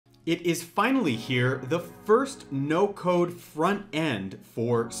It is finally here, the first no-code front end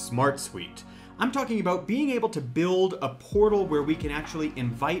for SmartSuite. I'm talking about being able to build a portal where we can actually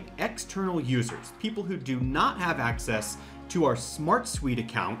invite external users, people who do not have access to our SmartSuite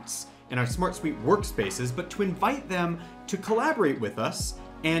accounts and our SmartSuite workspaces, but to invite them to collaborate with us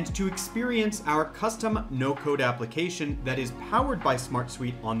and to experience our custom no-code application that is powered by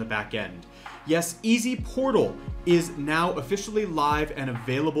SmartSuite on the back end. Yes, Easy Portal is now officially live and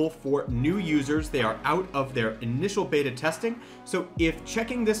available for new users. They are out of their initial beta testing. So if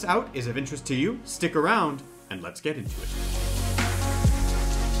checking this out is of interest to you, stick around and let's get into it.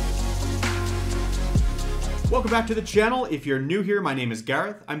 Welcome back to the channel. If you're new here, my name is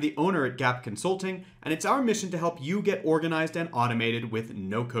Gareth. I'm the owner at Gap Consulting, and it's our mission to help you get organized and automated with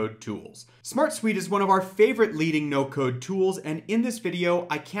no-code tools. SmartSuite is one of our favorite leading no-code tools, and in this video,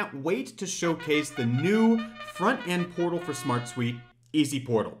 I can't wait to showcase the new front-end portal for SmartSuite, Easy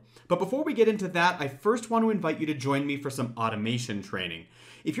Portal. But before we get into that, I first want to invite you to join me for some automation training.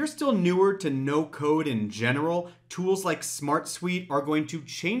 If you're still newer to no-code in general, tools like SmartSuite are going to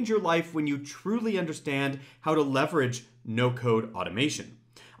change your life when you truly understand how to leverage no-code automation.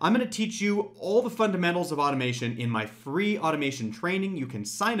 I'm going to teach you all the fundamentals of automation in my free automation training. You can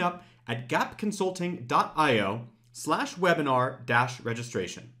sign up at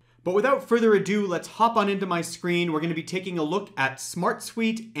gapconsulting.io/webinar-registration. But without further ado, let's hop on into my screen. We're going to be taking a look at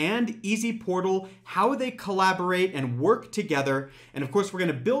SmartSuite and Easy Portal, how they collaborate and work together. And of course, we're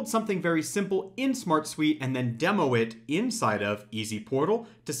going to build something very simple in SmartSuite and then demo it inside of Easy Portal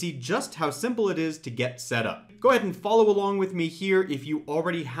to see just how simple it is to get set up. Go ahead and follow along with me here if you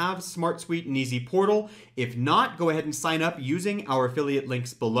already have SmartSuite and Easy Portal. If not, go ahead and sign up using our affiliate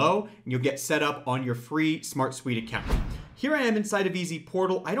links below, and you'll get set up on your free SmartSuite account. Here I am inside of Easy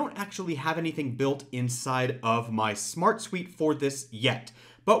Portal. I don't actually have anything built inside of my SmartSuite for this yet,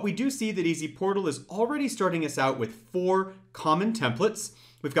 but we do see that Easy Portal is already starting us out with 4 common templates.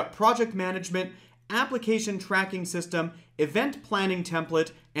 We've got project management, application tracking system, event planning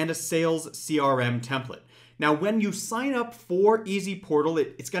template, and a sales CRM template. Now, when you sign up for Easy Portal,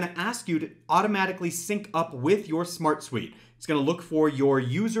 it's going to ask you to automatically sync up with your SmartSuite. It's going to look for your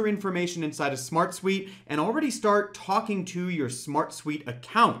user information inside of SmartSuite and already start talking to your SmartSuite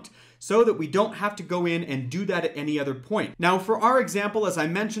account so that we don't have to go in and do that at any other point. Now, for our example, as I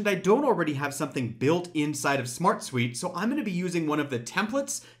mentioned, I don't already have something built inside of SmartSuite, so I'm going to be using one of the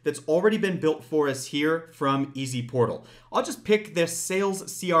templates that's already been built for us here from Easy Portal. I'll just pick this Sales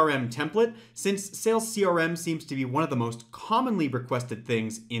CRM template, since Sales CRM seems to be one of the most commonly requested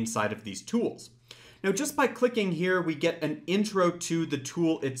things inside of these tools. Now, just by clicking here, we get an intro to the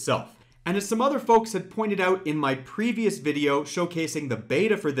tool itself. And as some other folks had pointed out in my previous video showcasing the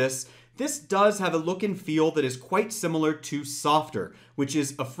beta for this, this does have a look and feel that is quite similar to Softer, which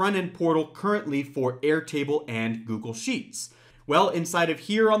is a front-end portal currently for Airtable and Google Sheets. Well, inside of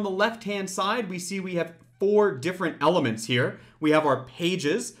here on the left-hand side, we see we have 4 different elements here. We have our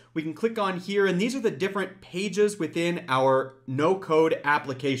pages. We can click on here, and these are the different pages within our no-code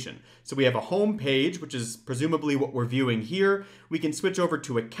application. So we have a home page, which is presumably what we're viewing here. We can switch over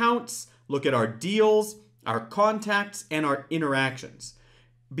to accounts, look at our deals, our contacts, and our interactions.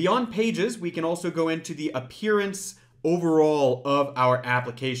 Beyond pages, we can also go into the appearance overall of our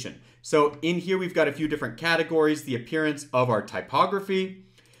application. So in here, we've got a few different categories: the appearance of our typography,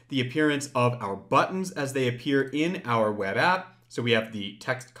 the appearance of our buttons as they appear in our web app. So we have the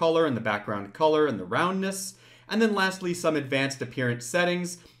text color and the background color and the roundness. And then lastly, some advanced appearance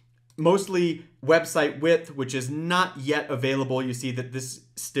settings, mostly website width, which is not yet available. You see that this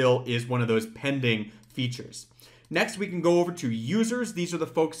still is one of those pending features. Next, we can go over to users. These are the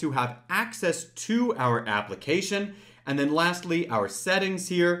folks who have access to our application. And then lastly, our settings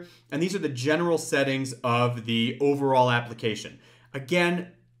here. And these are the general settings of the overall application.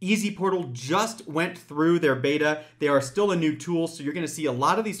 Again, Easy Portal just went through their beta. They are still a new tool, so you're going to see a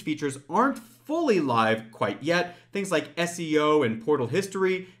lot of these features aren't fully live quite yet. Things like SEO and portal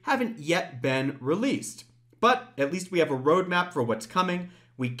history haven't yet been released. But at least we have a roadmap for what's coming.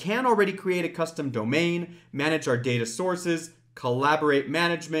 We can already create a custom domain, manage our data sources, collaborate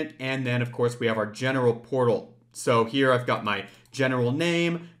management, and then of course we have our general portal. So here I've got my general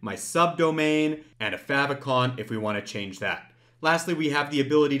name, my subdomain, and a favicon if we want to change that. Lastly, we have the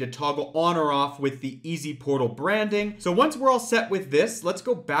ability to toggle on or off with the Easy Portal branding. So once we're all set with this, let's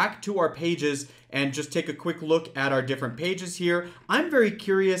go back to our pages and just take a quick look at our different pages here. I'm very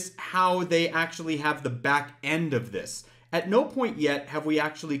curious how they actually have the back end of this. At no point yet have we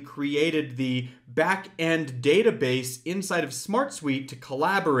actually created the back-end database inside of SmartSuite to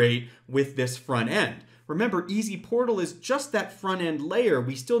collaborate with this front end. remember, Easy Portal is just that front end layer.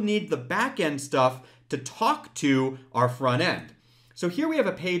 We still need the back end stuff to talk to our front end. So here we have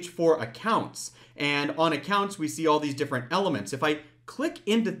a page for accounts, and on accounts we see all these different elements. If I click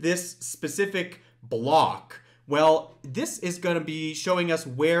into this specific block, well, this is going to be showing us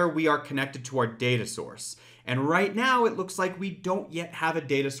where we are connected to our data source. And right now it looks like we don't yet have a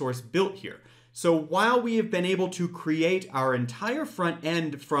data source built here. So while we have been able to create our entire front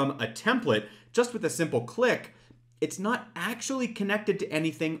end from a template just with a simple click, it's not actually connected to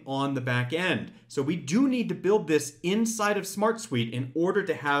anything on the back end. So we do need to build this inside of SmartSuite in order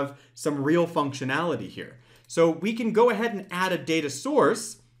to have some real functionality here. So we can go ahead and add a data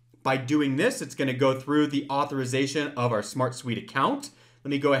source. By doing this, it's going to go through the authorization of our SmartSuite account. Let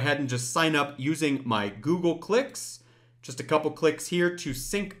me go ahead and just sign up using my Google clicks. Just a couple clicks here to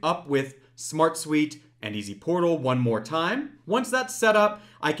sync up with SmartSuite and Easy Portal one more time. Once that's set up,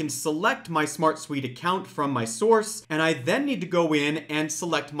 I can select my SmartSuite account from my source, and I then need to go in and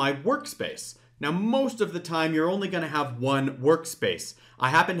select my workspace. Now, most of the time, you're only going to have one workspace. I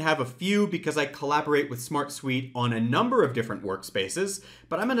happen to have a few because I collaborate with SmartSuite on a number of different workspaces,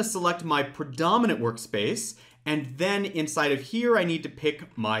 but I'm going to select my predominant workspace, and then inside of here, I need to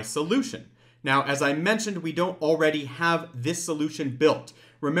pick my solution. Now, as I mentioned, we don't already have this solution built.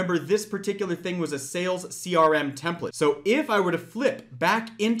 Remember, this particular thing was a sales CRM template. So if I were to flip back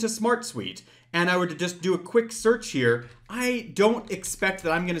into SmartSuite and I were to just do a quick search here, I don't expect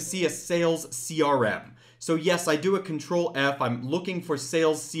that I'm going to see a sales CRM. So yes, I do a Control F. I'm looking for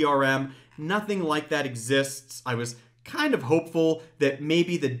sales CRM. Nothing like that exists. I was kind of hopeful that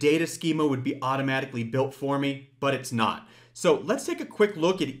maybe the data schema would be automatically built for me, but it's not. So let's take a quick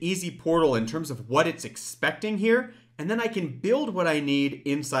look at Easy Portal in terms of what it's expecting here, and then I can build what I need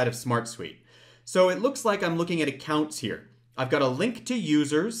inside of SmartSuite. So it looks like I'm looking at accounts here. I've got a link to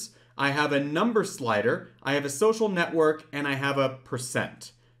users, I have a number slider, I have a social network, and I have a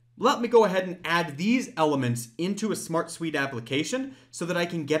percent. Let me go ahead and add these elements into a SmartSuite application so that I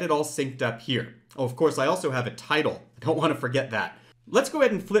can get it all synced up here. Oh, of course, I also have a title. I don't want to forget that. Let's go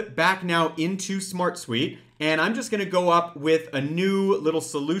ahead and flip back now into SmartSuite, and I'm just going to go up with a new little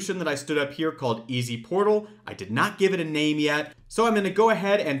solution that I stood up here called Easy Portal. I did not give it a name yet, so I'm going to go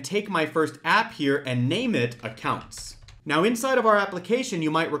ahead and take my first app here and name it Accounts. Now inside of our application,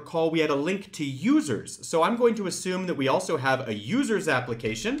 you might recall we had a link to users, so I'm going to assume that we also have a users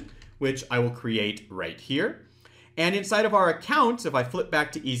application, which I will create right here. And inside of our accounts, if I flip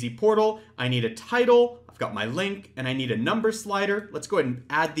back to Easy Portal, I need a title, I've got my link, and I need a number slider. Let's go ahead and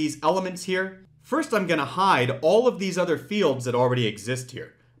add these elements here. First, I'm going to hide all of these other fields that already exist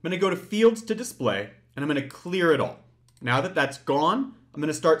here. I'm going to go to Fields to Display, and I'm going to clear it all. Now that that's gone, I'm going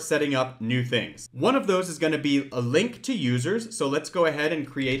to start setting up new things. One of those is going to be a link to users. So let's go ahead and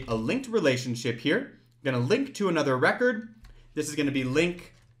create a linked relationship here. I'm going to link to another record. This is going to be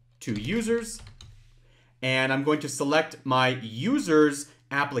link to users. And I'm going to select my users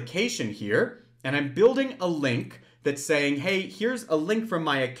application here. And I'm building a link that's saying, hey, here's a link from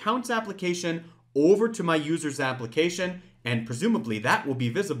my accounts application over to my users application. And presumably that will be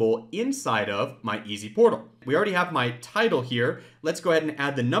visible inside of my Easy Portal. We already have my title here. Let's go ahead and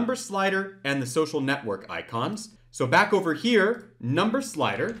add the number slider and the social network icons. So back over here, number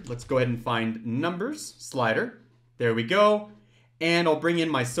slider. Let's go ahead and find numbers slider. There we go. And I'll bring in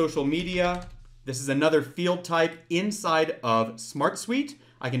my social media. This is another field type inside of SmartSuite.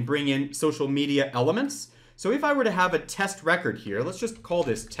 I can bring in social media elements. So if I were to have a test record here, let's just call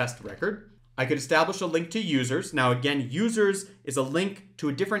this test record. I could establish a link to users. Now again, users is a link to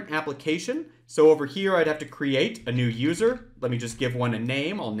a different application. So over here, I'd have to create a new user. Let me just give one a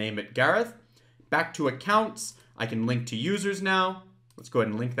name. I'll name it Gareth. Back to accounts, I can link to users now. Let's go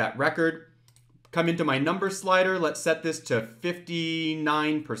ahead and link that record. Come into my number slider. Let's set this to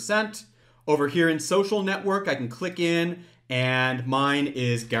 59%. Over here in social network, I can click in and mine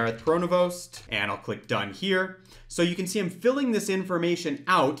is Gareth Pronovost, and I'll click done here. So you can see I'm filling this information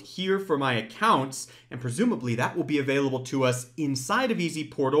out here for my accounts, and presumably that will be available to us inside of Easy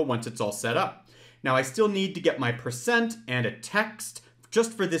Portal once it's all set up. Now I still need to get my percent and a text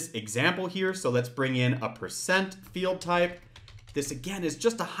just for this example here. So let's bring in a percent field type. This again is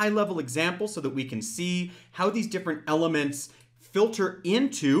just a high level example so that we can see how these different elements filter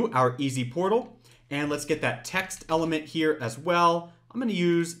into our Easy Portal. And let's get that text element here as well. I'm going to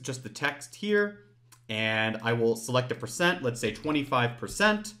use just the text here, and I will select a percent, let's say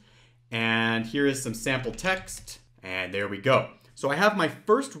 25%. And here is some sample text, and there we go. So I have my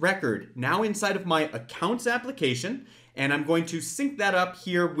first record now inside of my accounts application, and I'm going to sync that up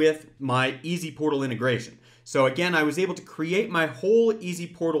here with my Easy Portal integration. So again, I was able to create my whole Easy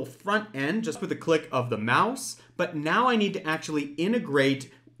Portal front end just with a click of the mouse, but now I need to actually integrate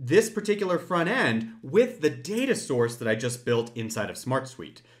this particular front end with the data source that I just built inside of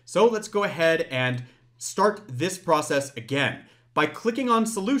SmartSuite. So let's go ahead and start this process again. By clicking on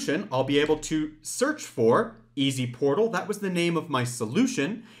Solution, I'll be able to search for Easy Portal. That was the name of my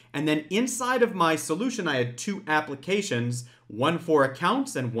solution. And then inside of my solution, I had two applications, one for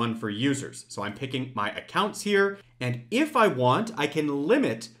accounts and one for users. So I'm picking my accounts here. And if I want, I can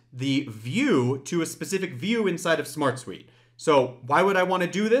limit the view to a specific view inside of SmartSuite. So why would I want to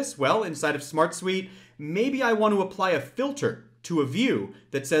do this? Well, inside of SmartSuite, maybe I want to apply a filter to a view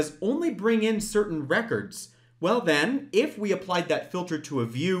that says only bring in certain records. Well then, if we applied that filter to a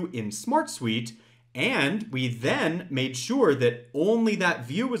view in SmartSuite, and we then made sure that only that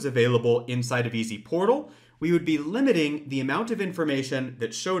view was available inside of Easy Portal, we would be limiting the amount of information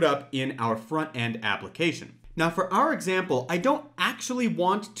that showed up in our front-end application. Now for our example, I don't actually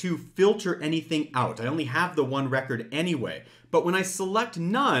want to filter anything out. I only have the one record anyway. But when I select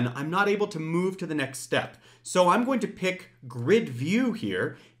none, I'm not able to move to the next step. So I'm going to pick Grid View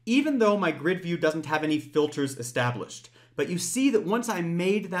here, even though my grid view doesn't have any filters established. But you see that once I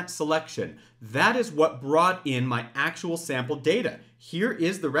made that selection, that is what brought in my actual sample data. Here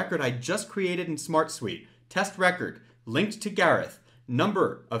is the record I just created in SmartSuite. Test record, linked to Gareth,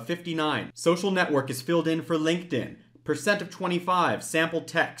 number of 59. Social network is filled in for LinkedIn. Percent of 25, sample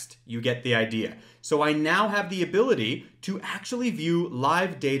text. You get the idea. So I now have the ability to actually view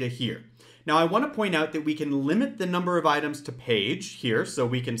live data here. Now I want to point out that we can limit the number of items to page here, so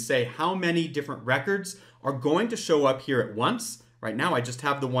we can say how many different records are going to show up here at once. Right now I just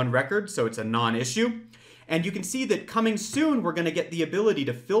have the one record, so it's a non-issue. And you can see that coming soon, we're going to get the ability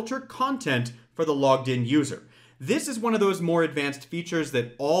to filter content for the logged in user. This is one of those more advanced features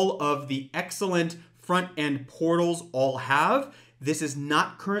that all of the excellent front-end portals all have. This is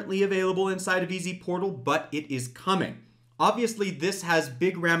not currently available inside of Easy Portal, but it is coming. Obviously, this has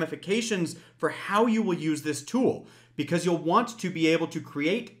big ramifications for how you will use this tool, because you'll want to be able to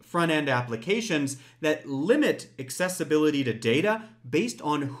create front-end applications that limit accessibility to data based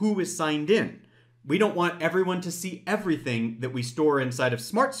on who is signed in. We don't want everyone to see everything that we store inside of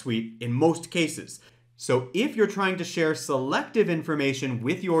SmartSuite in most cases. So if you're trying to share selective information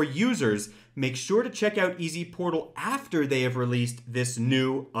with your users, make sure to check out Easy Portal after they have released this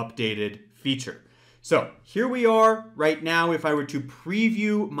new updated feature. So here we are right now. If I were to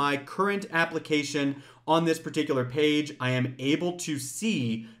preview my current application on this particular page, I am able to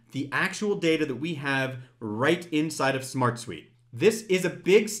see the actual data that we have right inside of SmartSuite. This is a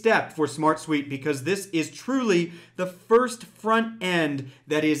big step for SmartSuite because this is truly the first front end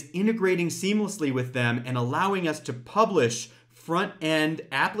that is integrating seamlessly with them and allowing us to publish front-end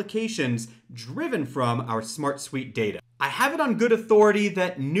applications driven from our SmartSuite data. I have it on good authority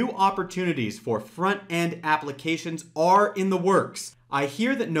that new opportunities for front-end applications are in the works. I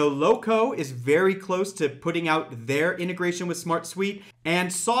hear that NoLoco is very close to putting out their integration with SmartSuite,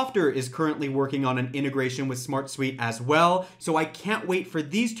 and Softer is currently working on an integration with SmartSuite as well, so I can't wait for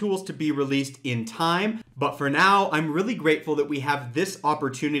these tools to be released in time. But for now, I'm really grateful that we have this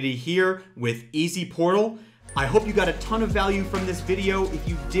opportunity here with Easy Portal. I hope you got a ton of value from this video. If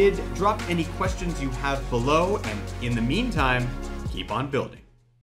you did, drop any questions you have below, and in the meantime, keep on building.